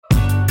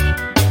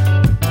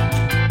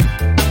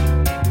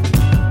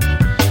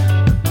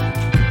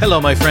Hello,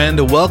 my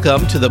friend.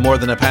 Welcome to the More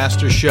Than a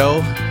Pastor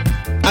show.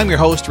 I'm your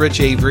host, Rich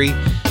Avery.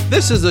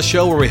 This is the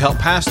show where we help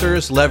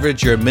pastors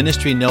leverage your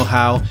ministry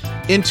know-how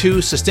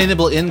into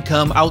sustainable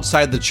income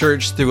outside the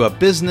church through a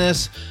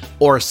business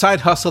or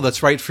side hustle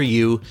that's right for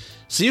you,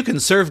 so you can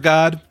serve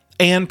God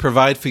and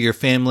provide for your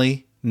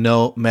family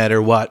no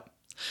matter what.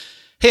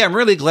 Hey, I'm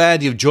really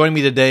glad you've joined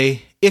me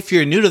today. If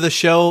you're new to the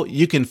show,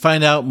 you can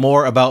find out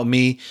more about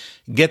me,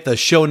 get the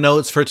show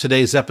notes for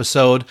today's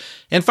episode,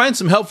 and find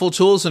some helpful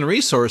tools and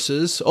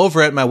resources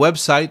over at my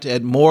website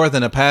at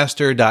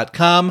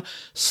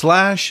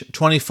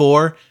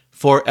morethanapastor.com/24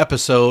 for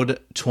episode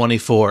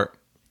 24.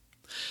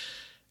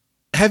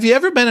 Have you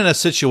ever been in a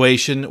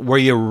situation where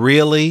you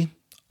really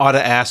ought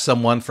to ask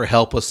someone for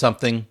help with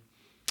something,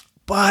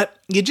 but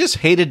you just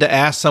hated to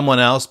ask someone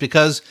else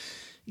because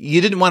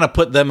you didn't want to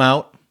put them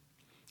out?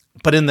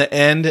 But in the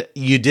end,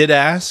 you did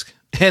ask,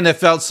 and it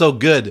felt so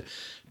good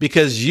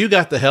because you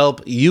got the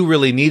help you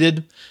really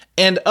needed,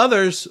 and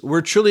others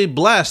were truly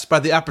blessed by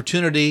the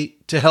opportunity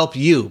to help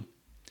you.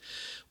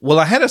 Well,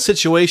 I had a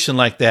situation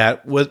like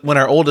that when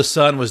our oldest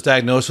son was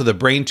diagnosed with a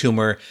brain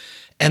tumor,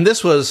 and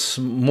this was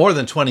more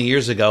than 20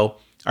 years ago.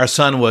 Our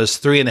son was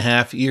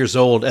 3.5 years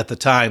old at the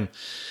time.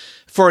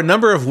 For a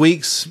number of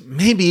weeks,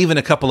 maybe even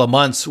a couple of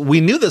months,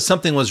 we knew that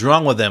something was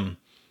wrong with him,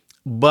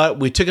 but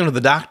we took him to the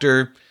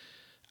doctor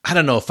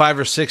 5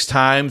 or 6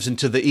 times,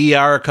 into the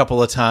ER a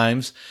couple of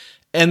times,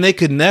 and they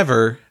could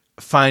never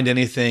find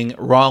anything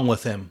wrong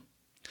with him.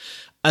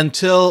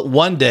 Until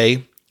one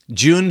day,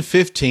 June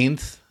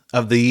 15th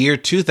of the year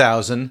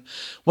 2000,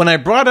 when I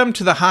brought him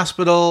to the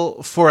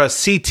hospital for a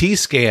CT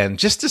scan,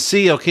 just to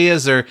see,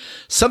 is there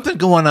something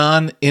going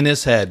on in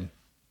his head?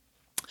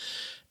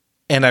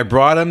 And I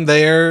brought him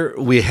there,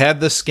 we had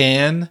the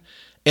scan,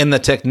 and the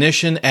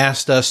technician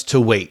asked us to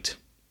wait.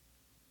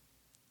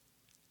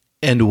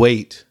 And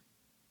wait.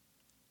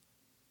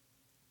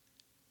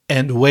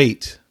 And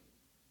wait,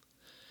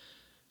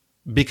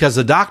 because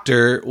the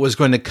doctor was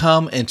going to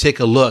come and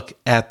take a look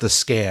at the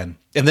scan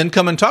and then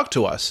come and talk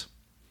to us.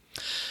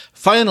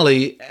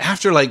 Finally,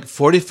 after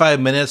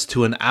 45 minutes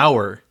to an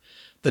hour,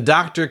 the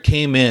doctor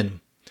came in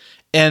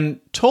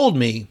and told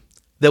me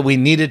that we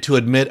needed to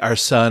admit our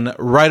son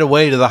right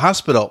away to the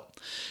hospital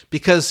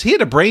because he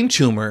had a brain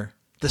tumor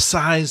the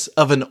size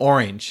of an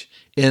orange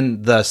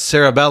in the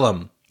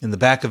cerebellum in the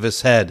back of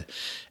his head,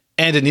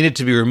 and it needed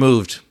to be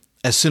removed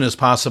as soon as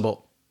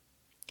possible.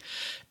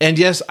 And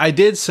yes, I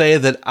did say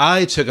that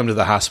I took him to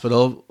the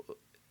hospital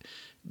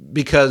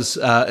because,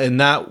 and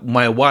not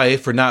my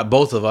wife, or not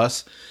both of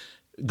us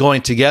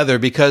going together,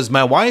 because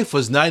my wife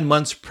was 9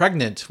 months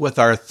pregnant with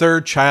our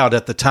third child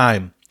at the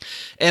time.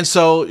 And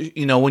so,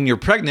 when you're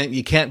pregnant,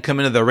 you can't come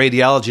into the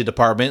radiology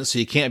department, so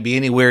you can't be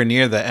anywhere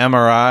near the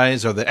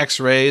MRIs or the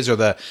X-rays or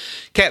the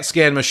CAT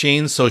scan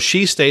machines. So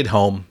she stayed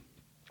home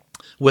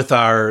with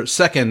our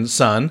second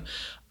son.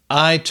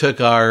 I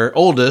took our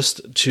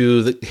oldest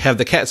to have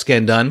the CAT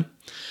scan done.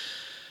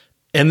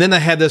 And then I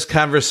had this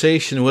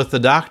conversation with the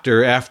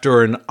doctor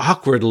after an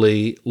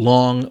awkwardly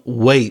long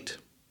wait.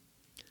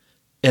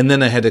 And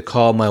then I had to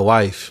call my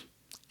wife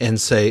and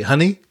say,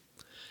 honey,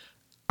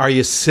 are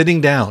you sitting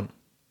down?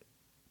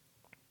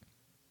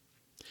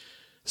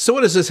 So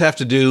what does this have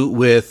to do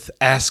with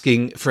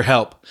asking for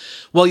help?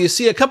 Well, you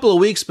see, a couple of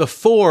weeks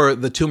before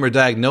the tumor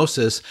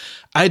diagnosis,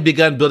 I'd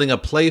begun building a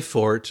play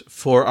fort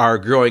for our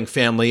growing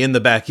family in the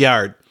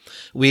backyard.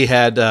 We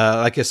had,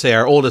 like I say,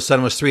 our oldest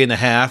son was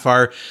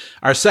 3.5.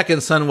 Our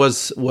second son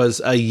was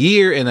 1.5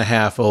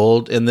 years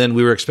old, and then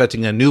we were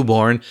expecting a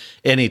newborn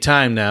any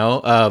time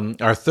now.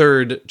 Our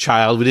third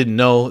child, we didn't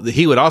know that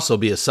he would also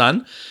be a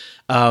son.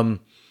 So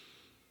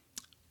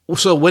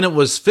when it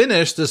was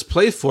finished, this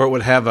play fort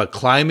would have a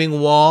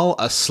climbing wall,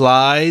 a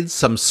slide,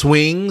 some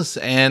swings,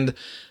 and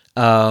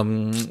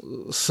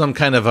some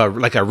kind of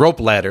a rope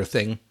ladder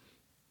thing.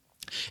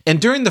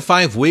 And during the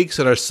 5 weeks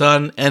that our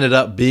son ended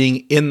up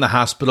being in the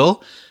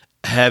hospital,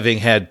 having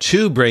had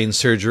 2 brain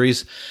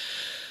surgeries,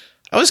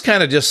 I was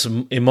kind of just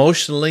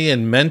emotionally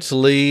and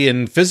mentally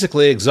and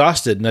physically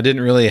exhausted, and I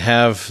didn't really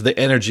have the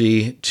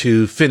energy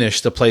to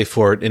finish the play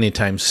fort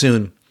anytime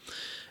soon.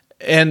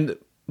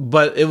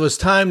 But it was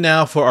time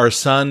now for our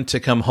son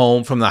to come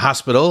home from the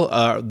hospital,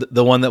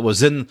 the one that was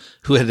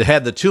who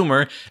had the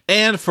tumor,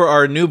 and for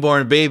our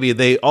newborn baby.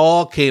 They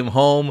all came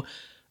home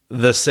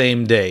the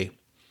same day.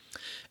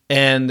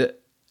 And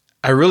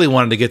I really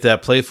wanted to get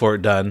that play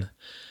fort done,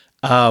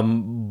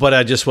 but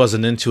I just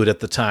wasn't into it at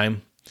the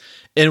time.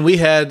 And we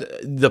had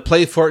the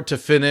play fort to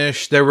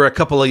finish. There were a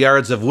couple of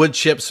yards of wood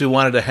chips we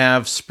wanted to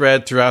have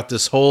spread throughout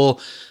this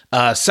whole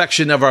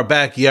section of our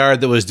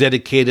backyard that was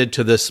dedicated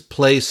to this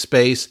play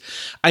space.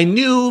 I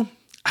knew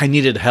I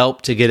needed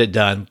help to get it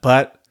done,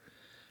 but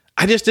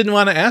I just didn't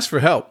want to ask for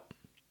help.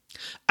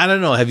 I don't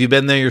know. Have you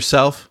been there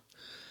yourself?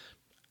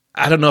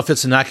 I don't know if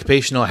it's an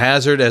occupational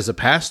hazard as a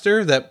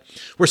pastor that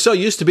we're so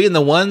used to being the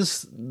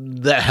ones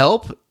that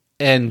help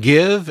and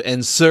give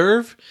and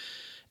serve.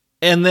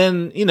 And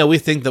then, we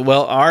think that,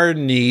 our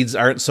needs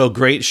aren't so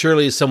great.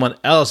 Surely someone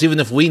else,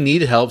 even if we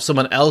need help,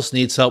 someone else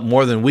needs help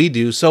more than we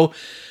do. So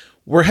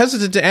we're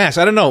hesitant to ask.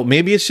 I don't know.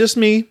 Maybe it's just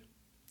me,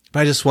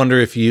 but I just wonder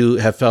if you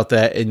have felt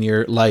that in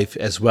your life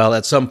as well.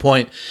 At some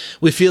point,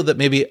 we feel that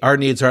maybe our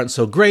needs aren't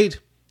so great,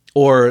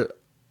 or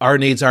our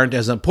needs aren't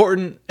as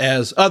important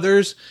as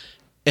others,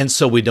 and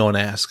so we don't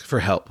ask for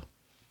help.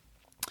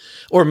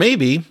 Or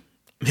maybe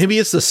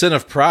it's the sin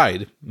of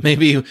pride.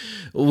 Maybe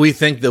we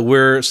think that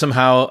we're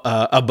somehow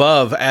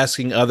above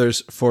asking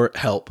others for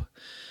help.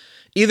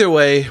 Either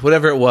way,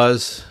 whatever it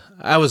was,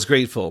 I was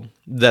grateful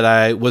that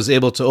I was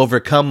able to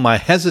overcome my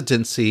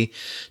hesitancy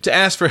to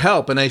ask for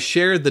help, and I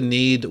shared the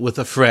need with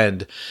a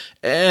friend.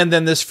 And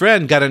then this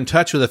friend got in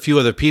touch with a few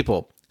other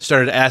people,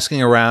 started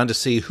asking around to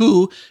see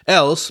who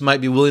else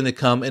might be willing to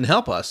come and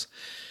help us.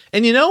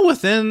 And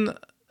within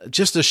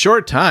just a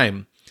short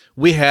time,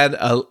 we had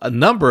a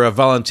number of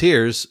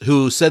volunteers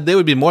who said they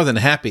would be more than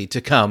happy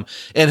to come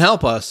and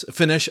help us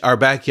finish our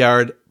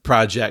backyard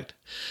project.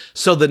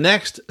 So the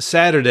next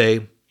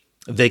Saturday,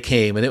 they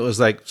came, and it was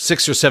like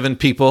 6 or 7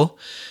 people,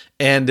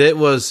 and it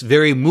was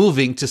very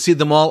moving to see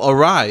them all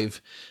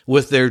arrive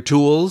with their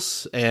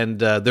tools and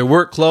their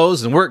work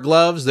clothes and work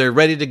gloves. They're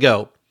ready to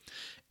go.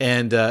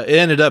 And it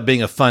ended up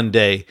being a fun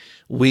day.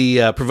 We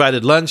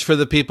provided lunch for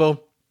the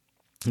people.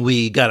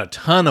 We got a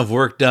ton of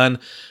work done.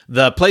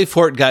 The play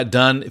fort got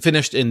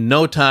finished in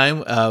no time.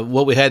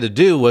 What we had to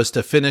do was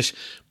to finish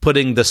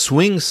putting the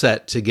swing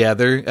set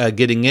together,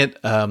 getting it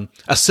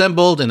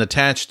assembled and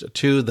attached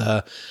to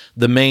the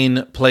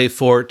main play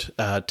fort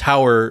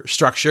tower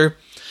structure.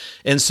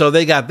 And so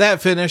they got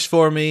that finished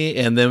for me,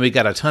 and then we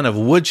got a ton of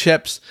wood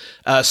chips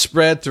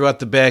spread throughout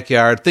the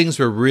backyard. Things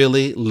were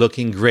really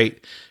looking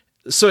great.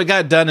 So it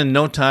got done in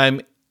no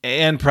time,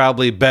 and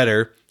probably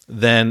better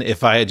than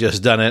if I had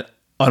just done it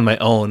on my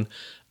own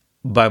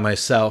by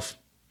myself.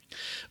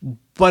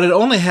 But it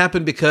only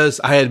happened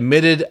because I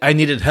admitted I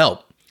needed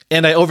help,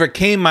 and I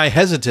overcame my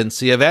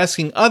hesitancy of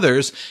asking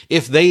others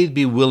if they'd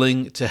be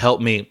willing to help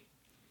me.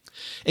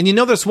 And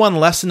there's one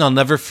lesson I'll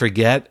never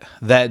forget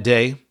that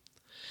day.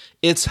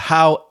 It's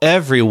how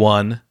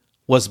everyone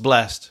was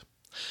blessed.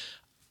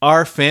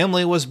 Our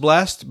family was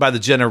blessed by the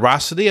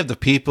generosity of the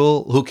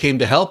people who came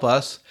to help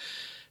us,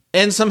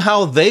 and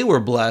somehow they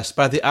were blessed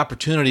by the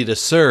opportunity to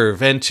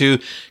serve and to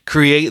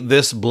create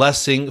this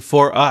blessing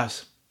for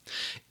us.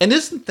 And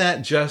isn't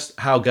that just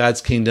how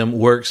God's kingdom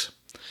works?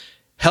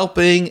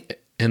 Helping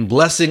and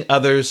blessing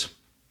others,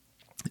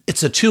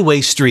 it's a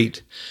two-way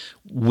street.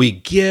 We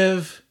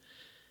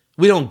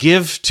don't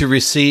give to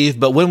receive,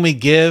 but when we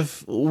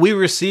give, we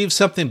receive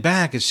something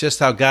back. It's just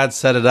how God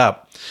set it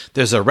up.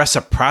 There's a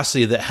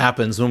reciprocity that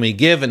happens when we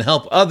give and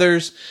help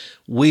others.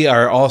 We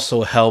are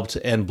also helped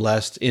and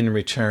blessed in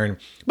return,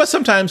 but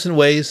sometimes in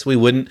ways we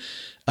wouldn't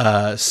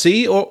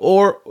see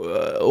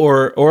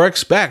or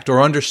expect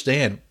or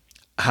understand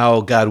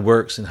how God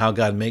works and how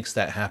God makes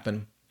that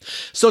happen.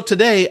 So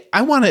today,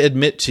 I want to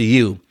admit to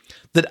you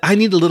that I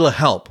need a little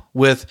help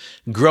with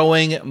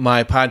growing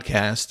my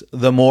podcast,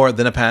 The More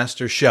Than a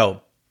Pastor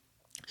Show.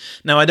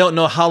 Now, I don't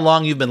know how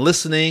long you've been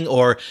listening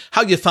or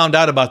how you found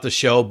out about the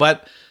show,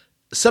 but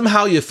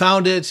somehow you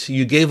found it,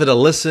 you gave it a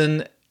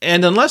listen,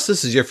 and unless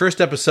this is your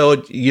first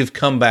episode, you've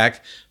come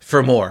back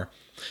for more.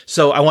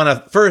 So I want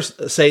to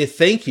first say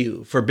thank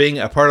you for being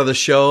a part of the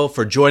show,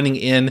 for joining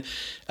in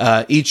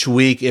each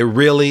week. It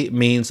really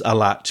means a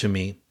lot to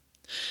me.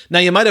 Now,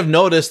 you might have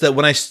noticed that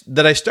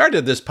that I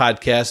started this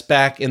podcast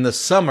back in the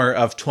summer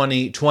of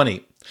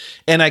 2020,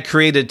 and I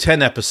created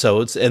 10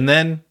 episodes, and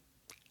then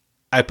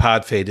I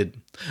pod faded.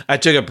 I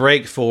took a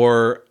break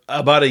for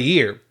about a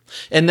year,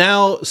 and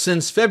now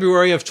since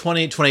February of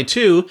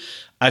 2022,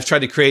 I've tried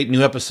to create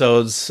new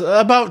episodes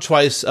about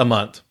twice a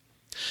month.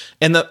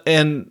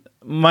 And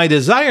my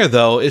desire,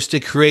 though, is to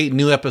create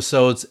new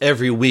episodes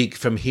every week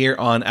from here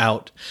on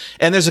out,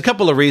 and there's a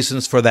couple of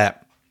reasons for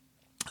that.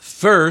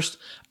 First,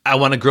 I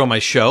want to grow my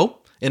show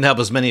and help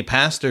as many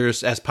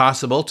pastors as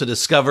possible to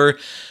discover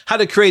how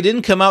to create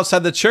income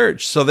outside the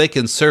church so they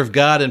can serve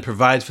God and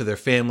provide for their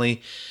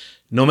family,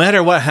 no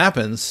matter what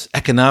happens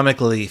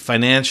economically,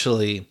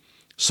 financially,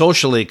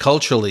 socially,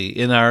 culturally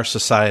in our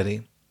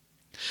society.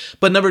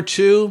 But number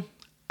two,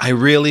 I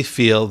really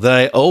feel that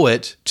I owe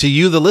it to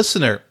you, the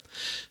listener,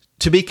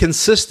 to be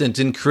consistent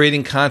in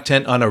creating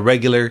content on a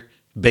regular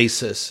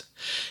basis.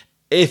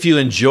 If you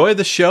enjoy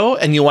the show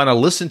and you want to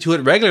listen to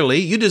it regularly,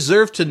 you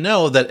deserve to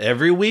know that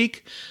every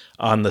week,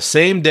 on the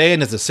same day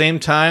and at the same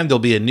time, there'll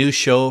be a new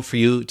show for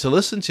you to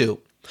listen to.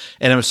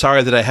 And I'm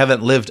sorry that I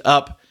haven't lived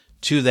up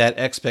to that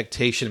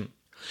expectation.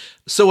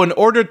 So in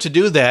order to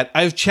do that,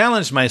 I've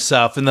challenged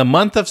myself in the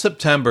month of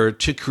September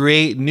to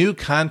create new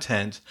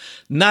content,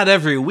 not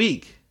every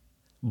week,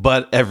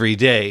 but every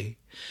day.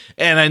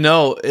 And I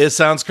know it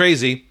sounds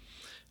crazy,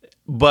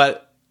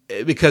 but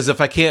because if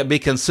I can't be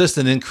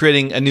consistent in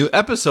creating a new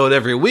episode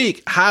every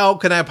week, how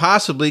can I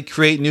possibly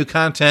create new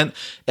content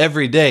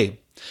every day?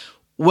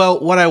 Well,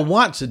 what I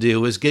want to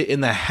do is get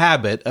in the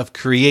habit of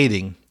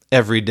creating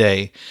every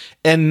day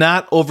and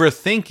not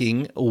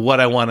overthinking what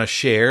I want to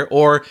share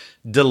or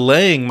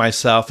delaying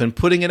myself and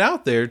putting it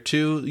out there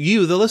to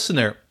you, the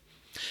listener.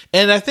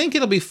 And I think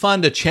it'll be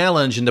fun to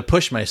challenge and to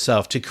push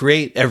myself to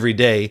create every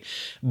day,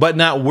 but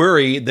not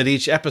worry that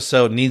each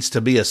episode needs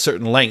to be a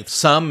certain length.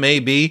 Some may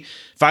be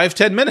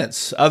 5-10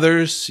 minutes.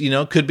 Others,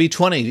 could be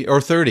 20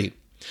 or 30.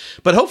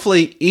 But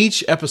hopefully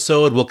each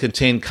episode will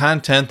contain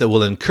content that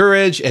will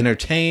encourage,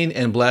 entertain,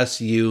 and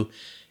bless you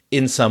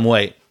in some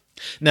way.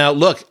 Now,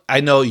 look, I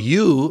know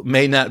you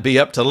may not be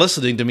up to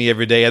listening to me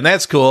every day, and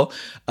that's cool.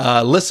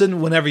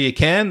 Listen whenever you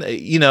can.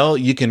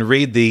 You can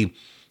read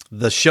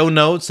the show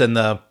notes and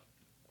the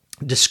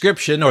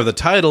description or the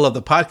title of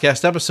the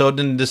podcast episode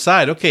and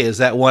decide, okay, is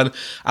that one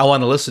I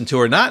want to listen to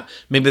or not?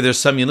 Maybe there's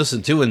some you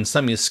listen to and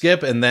some you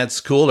skip, and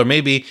that's cool. Or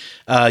maybe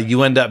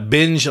you end up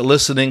binge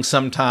listening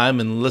sometime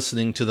and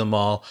listening to them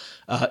all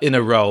in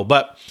a row.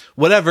 But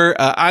whatever,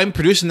 I'm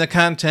producing the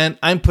content,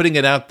 I'm putting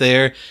it out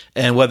there,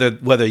 and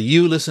whether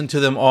you listen to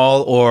them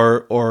all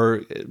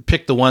or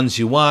pick the ones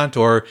you want,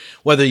 or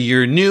whether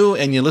you're new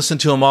and you listen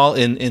to them all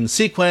in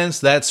sequence,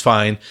 that's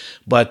fine.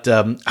 But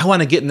I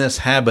want to get in this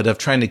habit of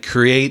trying to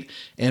create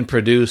and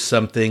produce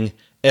something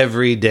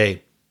every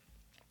day.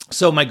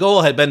 So my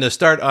goal had been to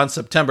start on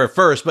September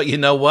 1st, but you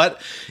know what?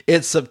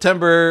 It's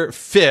September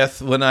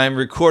 5th when I'm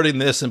recording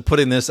this and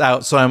putting this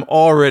out, so I'm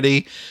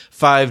already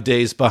 5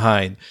 days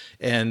behind.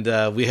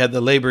 And we had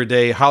the Labor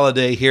Day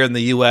holiday here in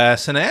the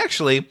U.S., and I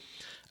actually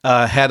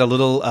had a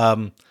little,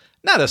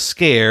 not a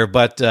scare,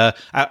 but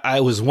I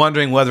was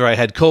wondering whether I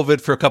had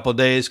COVID for a couple of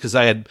days because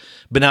I had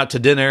been out to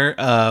dinner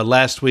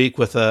last week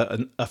with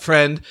a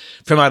friend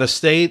from out of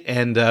state,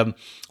 and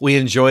we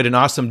enjoyed an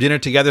awesome dinner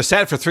together.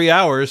 Sat for 3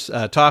 hours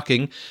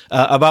talking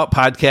about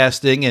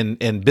podcasting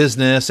and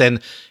business and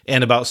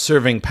about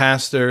serving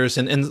pastors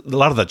and a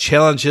lot of the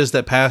challenges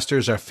that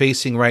pastors are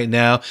facing right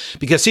now,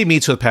 because he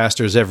meets with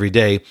pastors every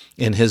day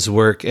in his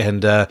work,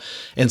 and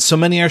so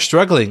many are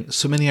struggling,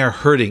 so many are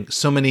hurting,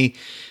 so many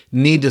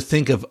need to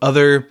think of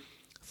other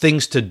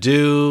things to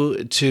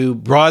do to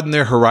broaden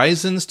their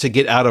horizons, to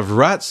get out of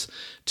ruts,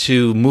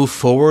 to move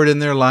forward in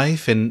their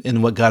life and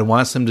in what God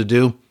wants them to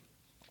do.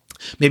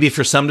 Maybe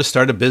for some to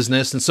start a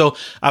business. And so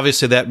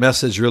obviously that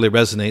message really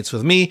resonates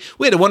with me.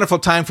 We had a wonderful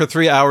time for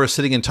 3 hours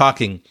sitting and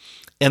talking.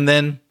 And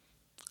then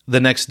the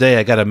next day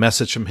I got a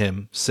message from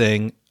him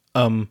saying,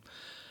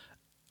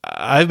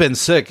 I've been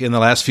sick in the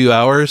last few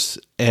hours,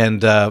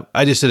 and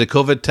I just did a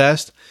COVID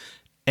test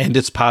and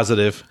it's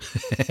positive.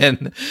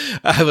 And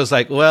I was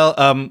like,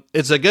 well,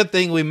 it's a good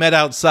thing we met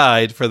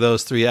outside for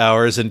those 3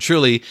 hours. And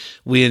truly,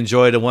 we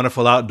enjoyed a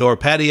wonderful outdoor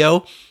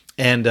patio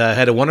and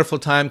had a wonderful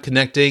time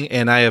connecting.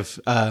 And I have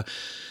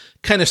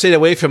kind of stayed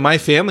away from my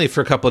family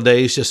for a couple of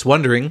days, just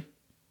wondering,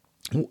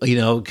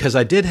 because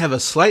I did have a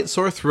slight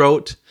sore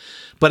throat.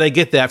 But I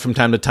get that from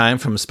time to time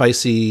from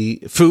spicy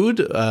food,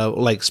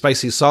 like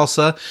spicy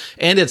salsa.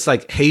 And it's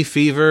like hay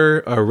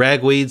fever or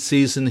ragweed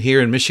season here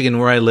in Michigan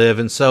where I live.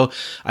 And so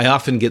I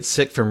often get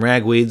sick from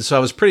ragweed. So I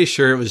was pretty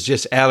sure it was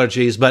just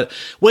allergies, but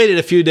waited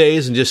a few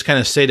days and just kind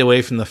of stayed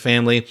away from the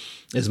family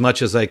as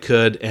much as I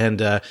could. And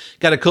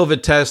got a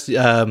COVID test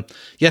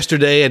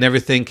yesterday, and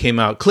everything came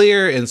out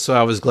clear. And so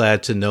I was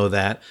glad to know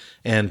that,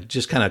 and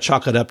just kind of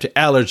chalk it up to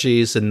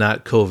allergies and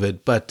not COVID.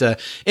 But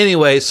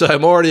anyway, so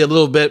I'm already a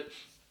little bit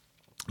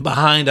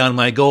behind on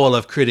my goal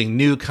of creating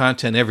new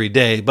content every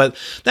day. But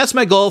that's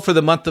my goal for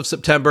the month of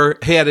September.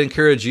 Hey, I'd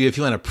encourage you, if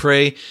you want to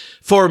pray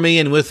for me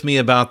and with me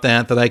about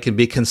that I can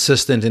be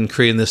consistent in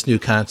creating this new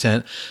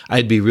content,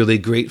 I'd be really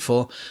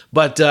grateful.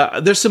 But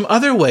there's some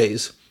other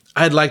ways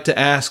I'd like to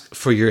ask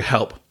for your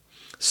help.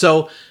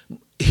 So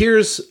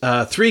here's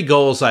 3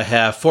 goals I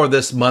have for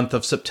this month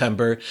of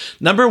September.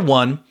 Number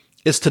 1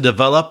 is to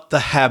develop the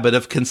habit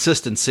of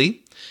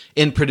consistency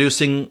in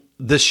producing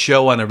this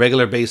show on a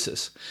regular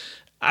basis.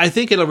 I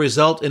think it'll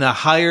result in a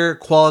higher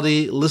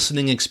quality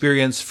listening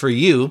experience for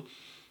you,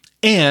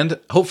 and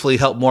hopefully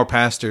help more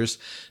pastors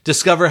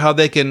discover how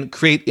they can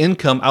create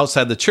income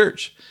outside the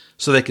church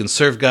so they can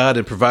serve God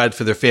and provide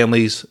for their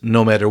families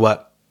no matter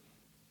what.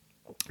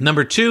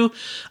 Number 2,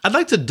 I'd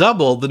like to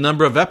double the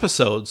number of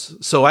episodes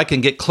so I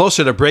can get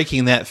closer to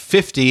breaking that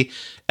 50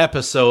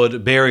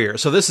 episode barrier.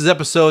 So this is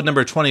episode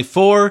number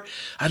 24.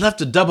 I'd love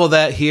to double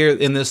that here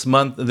in this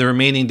month, the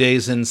remaining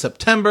days in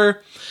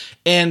September,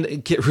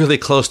 and get really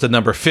close to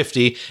number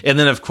 50. And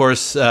then, of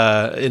course,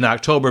 in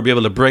October, be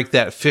able to break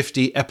that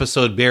 50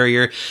 episode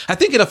barrier. I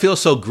think it'll feel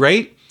so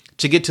great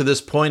to get to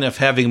this point of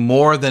having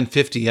more than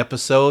 50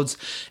 episodes,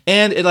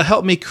 and it'll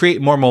help me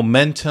create more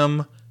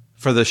momentum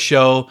for the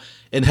show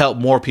and help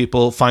more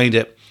people find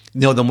it.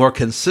 The more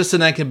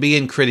consistent I can be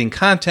in creating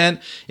content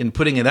and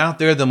putting it out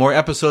there, the more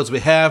episodes we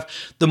have,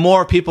 the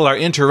more people are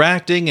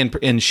interacting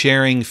and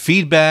sharing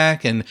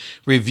feedback and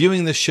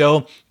reviewing the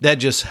show. That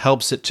just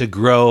helps it to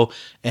grow.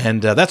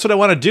 And that's what I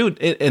want to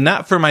do. And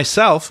not for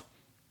myself,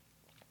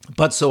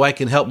 but so I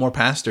can help more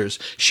pastors,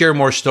 share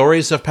more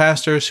stories of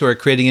pastors who are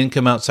creating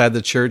income outside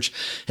the church,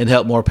 and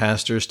help more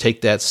pastors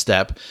take that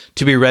step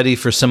to be ready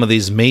for some of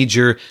these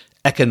major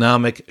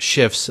economic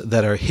shifts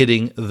that are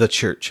hitting the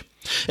church.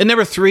 And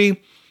number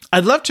 3,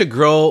 I'd love to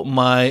grow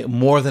my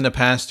More Than a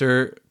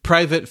Pastor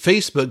private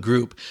Facebook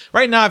group.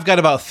 Right now, I've got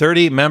about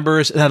 30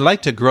 members, and I'd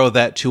like to grow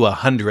that to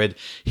 100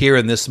 here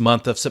in this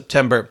month of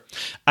September.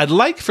 I'd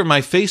like for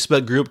my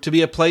Facebook group to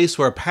be a place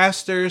where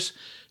pastors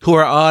who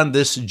are on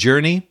this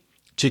journey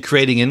to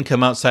creating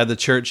income outside the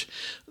church,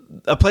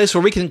 a place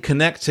where we can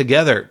connect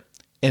together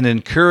and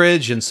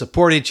encourage and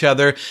support each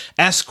other,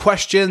 ask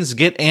questions,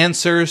 get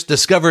answers,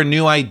 discover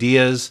new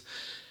ideas.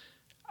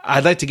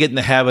 I'd like to get in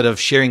the habit of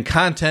sharing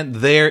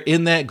content there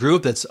in that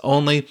group that's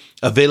only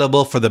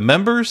available for the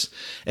members.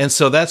 And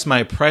so that's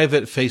my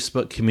private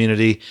Facebook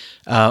community.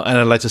 And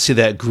I'd like to see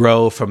that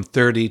grow from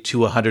 30 to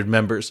 100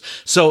 members.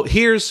 So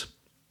here's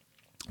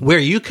where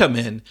you come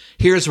in.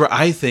 Here's where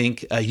I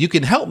think you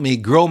can help me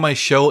grow my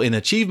show and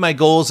achieve my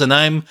goals. And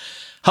I'm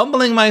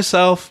humbling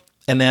myself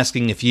and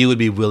asking if you would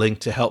be willing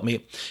to help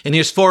me. And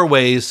here's 4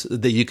 ways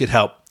that you could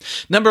help.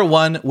 Number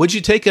 1, would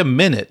you take a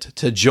minute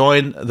to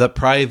join the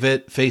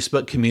private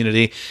Facebook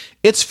community?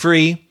 It's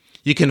free.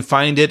 You can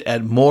find it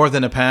at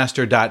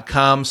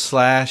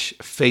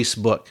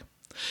morethanapastor.com/Facebook.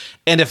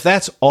 And if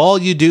that's all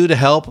you do to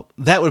help,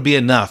 that would be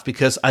enough,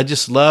 because I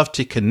just love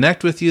to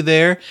connect with you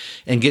there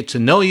and get to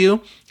know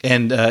you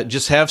and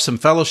just have some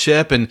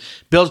fellowship and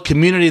build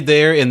community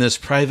there in this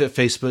private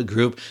Facebook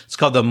group. It's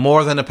called the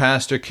More Than a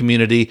Pastor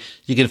community.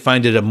 You can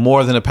find it at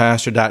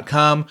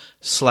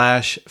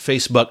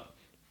morethanapastor.com/Facebook.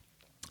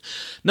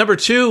 Number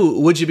 2,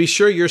 would you be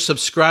sure you're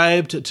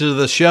subscribed to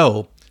the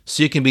show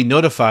so you can be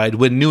notified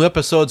when new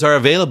episodes are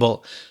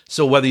available?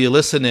 So whether you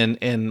listen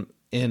in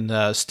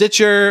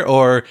Stitcher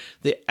or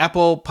the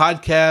Apple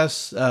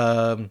Podcasts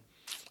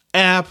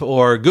app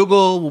or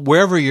Google,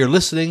 wherever you're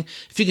listening,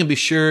 if you can be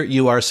sure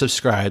you are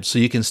subscribed so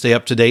you can stay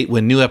up to date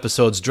when new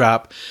episodes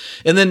drop.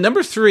 And then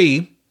number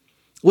 3,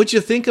 would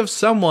you think of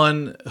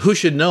someone who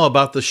should know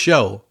about the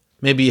show?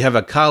 Maybe you have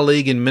a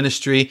colleague in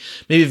ministry.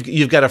 Maybe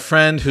you've got a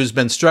friend who's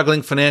been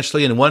struggling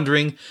financially and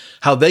wondering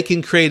how they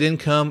can create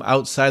income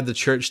outside the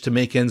church to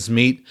make ends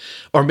meet.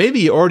 Or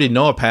maybe you already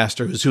know a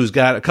pastor who's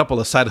got a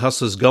couple of side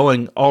hustles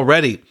going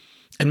already.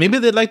 And maybe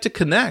they'd like to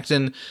connect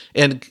and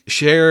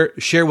share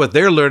what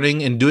they're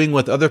learning and doing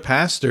with other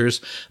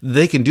pastors.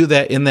 They can do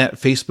that in that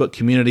Facebook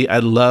community.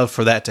 I'd love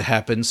for that to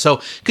happen. So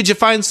could you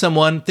find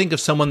someone, think of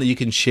someone that you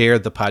can share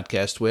the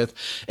podcast with?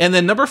 And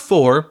then number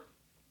 4,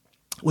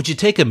 would you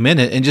take a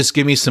minute and just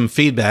give me some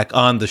feedback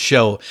on the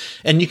show?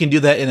 And you can do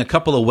that in a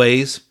couple of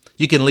ways.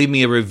 You can leave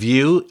me a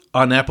review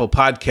on Apple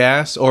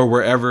Podcasts or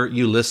wherever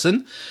you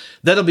listen.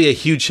 That'll be a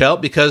huge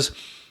help, because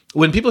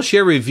when people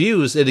share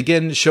reviews, it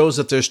again shows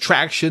that there's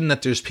traction,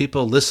 that there's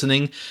people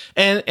listening.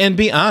 And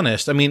be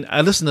honest. I mean,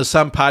 I listen to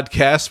some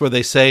podcasts where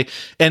they say,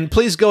 and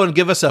please go and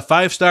give us a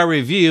 5-star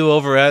review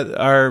over at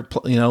our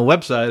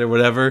website or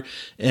whatever,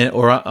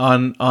 or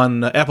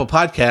on Apple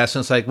Podcasts.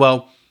 And it's like,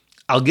 well,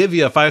 I'll give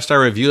you a 5-star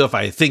review if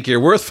I think you're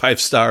worth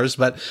 5 stars,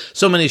 but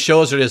so many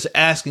shows are just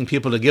asking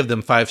people to give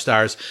them 5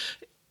 stars.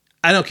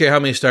 I don't care how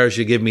many stars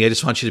you give me. I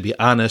just want you to be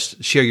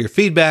honest, share your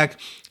feedback,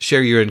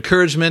 share your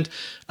encouragement,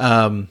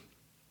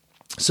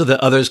 so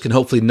that others can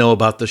hopefully know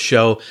about the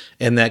show,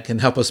 and that can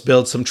help us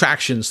build some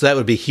traction. So that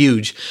would be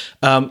huge.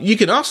 You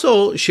can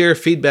also share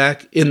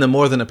feedback in the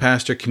More Than a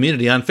Pastor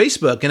community on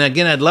Facebook. And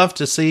again, I'd love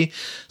to see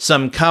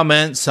some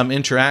comments, some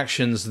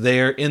interactions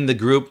there in the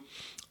group.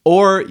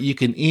 Or you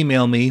can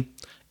email me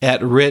at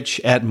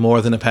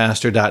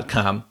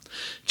rich@morethanapastor.com.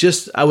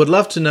 I would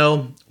love to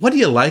know, what do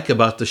you like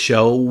about the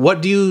show?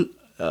 What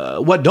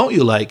don't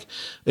you like?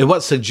 And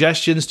what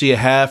suggestions do you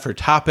have for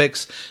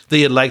topics that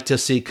you'd like to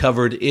see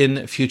covered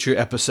in future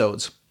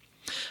episodes?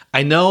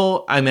 I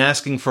know I'm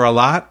asking for a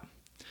lot,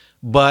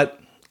 but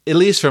at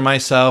least for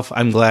myself,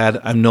 I'm glad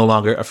I'm no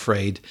longer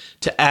afraid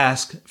to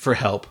ask for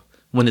help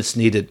when it's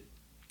needed.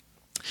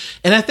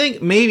 And I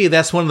think maybe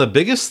that's one of the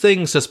biggest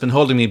things that's been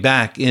holding me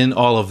back in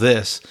all of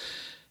this,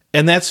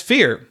 and that's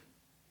fear.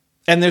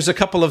 And there's a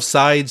couple of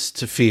sides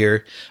to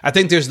fear. I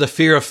think there's the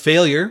fear of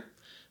failure,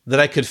 that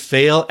I could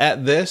fail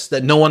at this,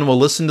 that no one will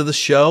listen to the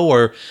show,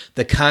 or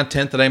the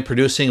content that I'm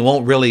producing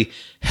won't really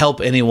help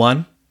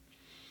anyone.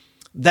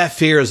 That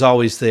fear is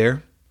always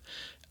there.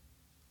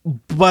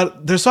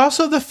 But there's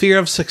also the fear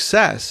of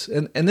success.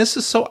 And this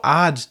is so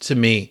odd to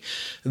me,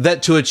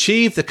 that to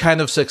achieve the kind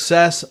of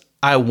success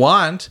I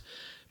want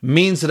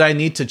means that I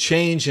need to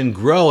change and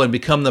grow and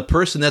become the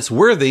person that's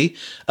worthy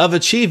of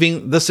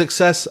achieving the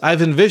success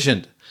I've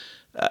envisioned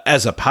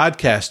as a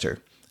podcaster,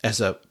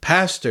 as a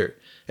pastor,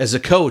 as a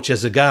coach,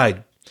 as a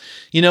guide.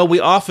 We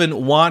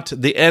often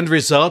want the end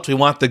result. We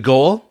want the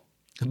goal,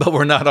 but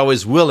we're not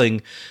always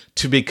willing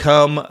to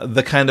become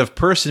the kind of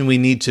person we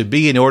need to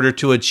be in order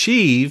to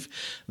achieve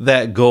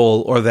that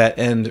goal or that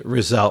end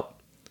result.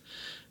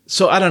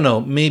 So I don't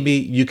know, maybe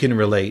you can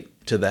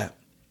relate to that.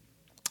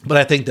 But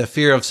I think the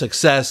fear of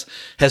success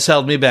has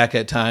held me back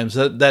at times,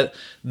 that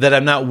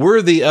I'm not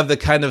worthy of the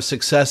kind of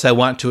success I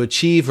want to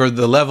achieve, or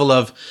the level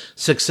of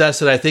success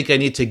that I think I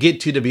need to get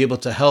to be able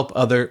to help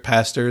other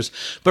pastors.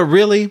 But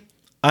really,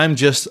 I'm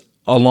just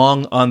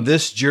along on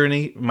this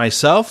journey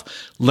myself,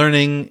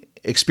 learning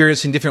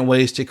experiencing different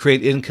ways to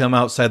create income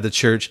outside the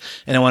church.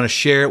 And I want to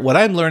share what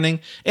I'm learning,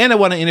 and I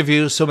want to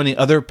interview so many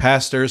other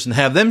pastors and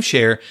have them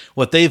share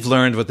what they've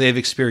learned, what they've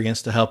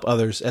experienced to help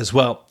others as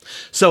well.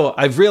 So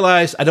I've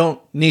realized I don't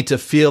need to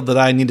feel that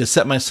I need to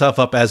set myself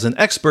up as an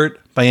expert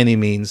by any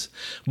means,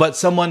 but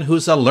someone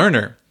who's a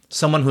learner,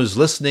 someone who's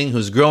listening,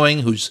 who's growing,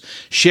 who's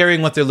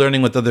sharing what they're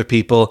learning with other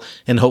people,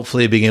 and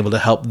hopefully being able to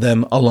help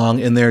them along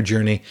in their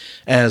journey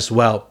as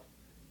well.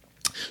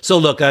 So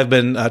look, I've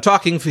been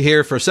talking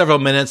here for several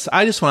minutes.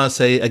 I just want to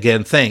say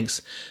again,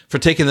 thanks for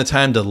taking the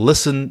time to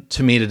listen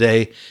to me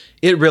today.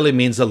 It really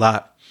means a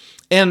lot.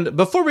 And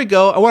before we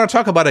go, I want to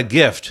talk about a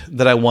gift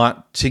that I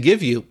want to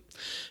give you.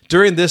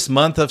 During this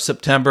month of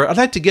September, I'd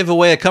like to give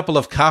away a couple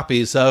of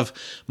copies of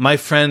my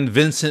friend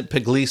Vincent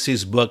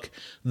Puglisi's book,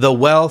 The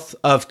Wealth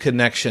of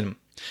Connection.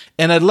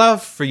 And I'd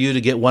love for you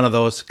to get one of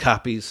those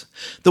copies.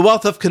 The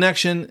Wealth of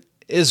Connection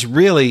is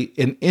really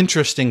an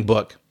interesting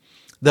book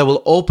that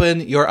will open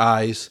your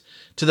eyes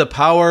to the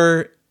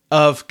power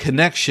of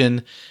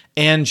connection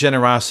and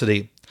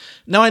generosity.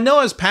 Now, I know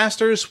as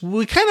pastors,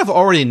 we kind of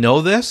already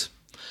know this,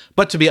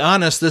 but to be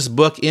honest, this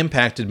book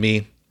impacted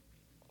me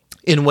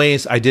in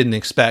ways I didn't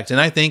expect,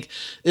 and I think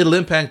it'll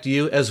impact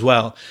you as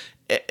well.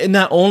 And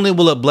not only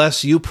will it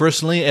bless you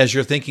personally as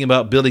you're thinking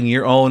about building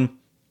your own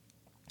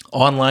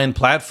online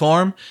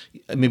platform,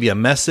 maybe a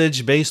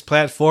message-based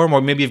platform, or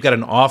maybe you've got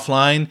an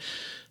offline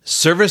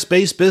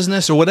service-based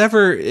business, or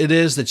whatever it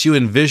is that you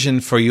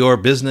envision for your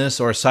business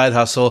or side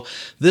hustle,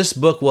 this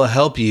book will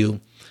help you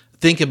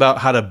think about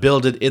how to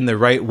build it in the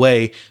right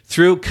way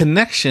through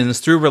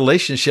connections, through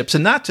relationships,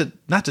 and not to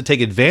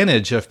take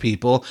advantage of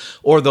people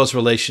or those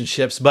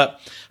relationships, but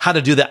how to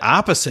do the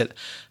opposite,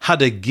 how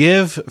to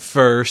give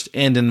first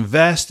and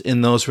invest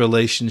in those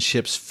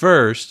relationships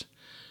first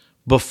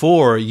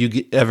before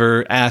you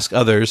ever ask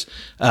others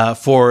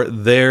for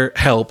their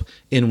help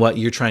in what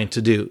you're trying to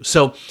do.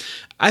 So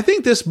I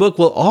think this book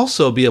will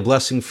also be a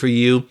blessing for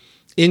you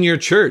in your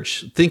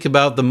church. Think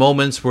about the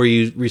moments where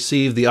you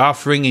receive the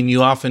offering, and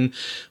you often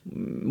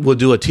will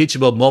do a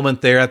teachable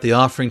moment there at the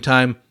offering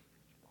time.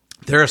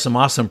 There are some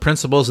awesome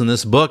principles in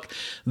this book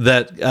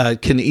that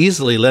can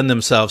easily lend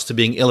themselves to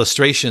being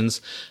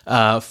illustrations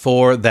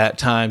for that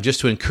time,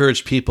 just to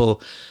encourage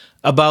people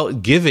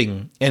about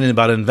giving and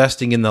about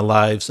investing in the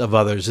lives of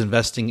others,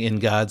 investing in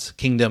God's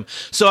kingdom.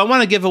 So I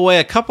want to give away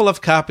a couple of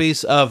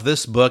copies of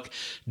this book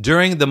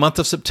during the month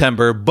of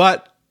September,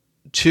 but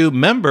to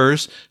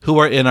members who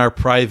are in our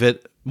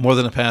private More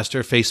Than a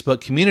Pastor Facebook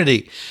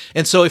community.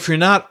 And so if you're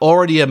not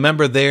already a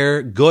member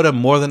there, go to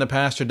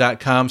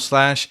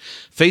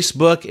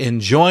morethanapastor.com/Facebook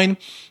and join.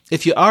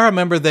 If you are a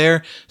member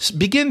there,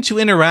 begin to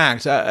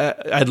interact.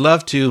 I'd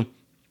love to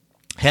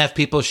have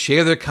people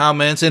share their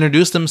comments,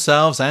 introduce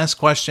themselves, ask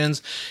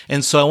questions.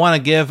 And so I want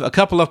to give a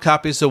couple of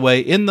copies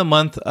away in the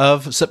month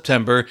of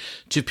September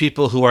to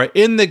people who are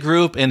in the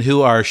group and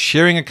who are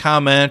sharing a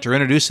comment or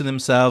introducing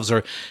themselves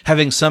or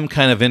having some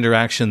kind of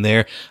interaction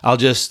there. I'll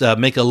just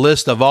make a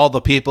list of all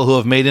the people who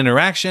have made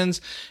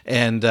interactions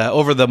and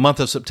over the month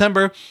of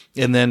September,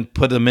 and then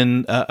put them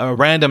in a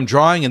random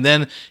drawing. And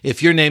then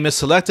if your name is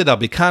selected, I'll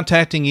be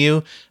contacting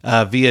you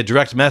via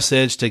direct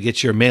message to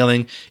get your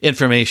mailing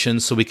information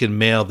so we can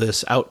mail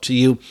this out to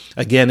you.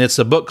 Again, it's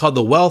a book called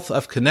The Wealth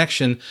of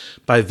Connection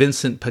by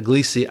Vincent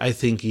Puglisi. I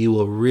think you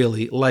will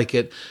really like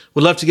it.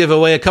 We'd love to give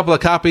away a couple of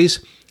copies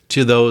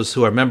to those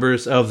who are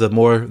members of the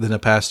More Than a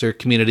Pastor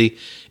community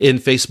in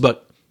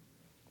Facebook.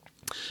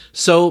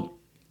 So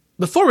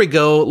before we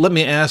go, let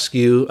me ask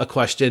you a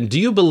question. Do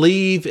you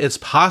believe it's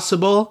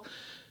possible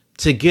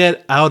to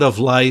get out of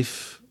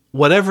life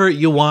whatever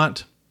you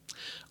want?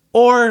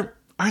 Or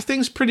are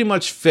things pretty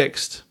much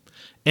fixed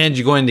and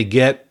you're going to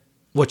get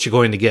what you're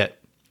going to get?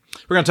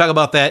 We're going to talk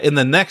about that in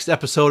the next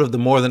episode of the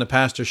More Than a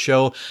Pastor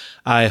show.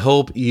 I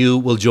hope you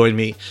will join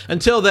me.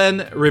 Until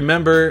then,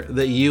 remember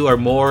that you are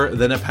more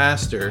than a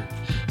pastor.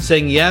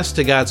 Saying yes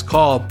to God's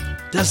call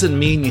doesn't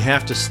mean you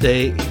have to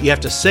say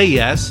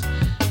yes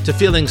to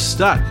feeling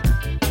stuck,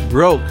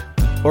 broke,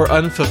 or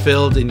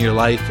unfulfilled in your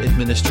life and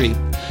ministry.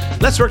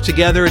 Let's work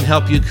together and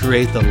help you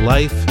create the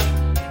life,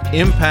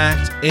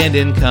 impact, and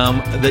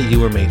income that you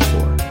were made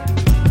for.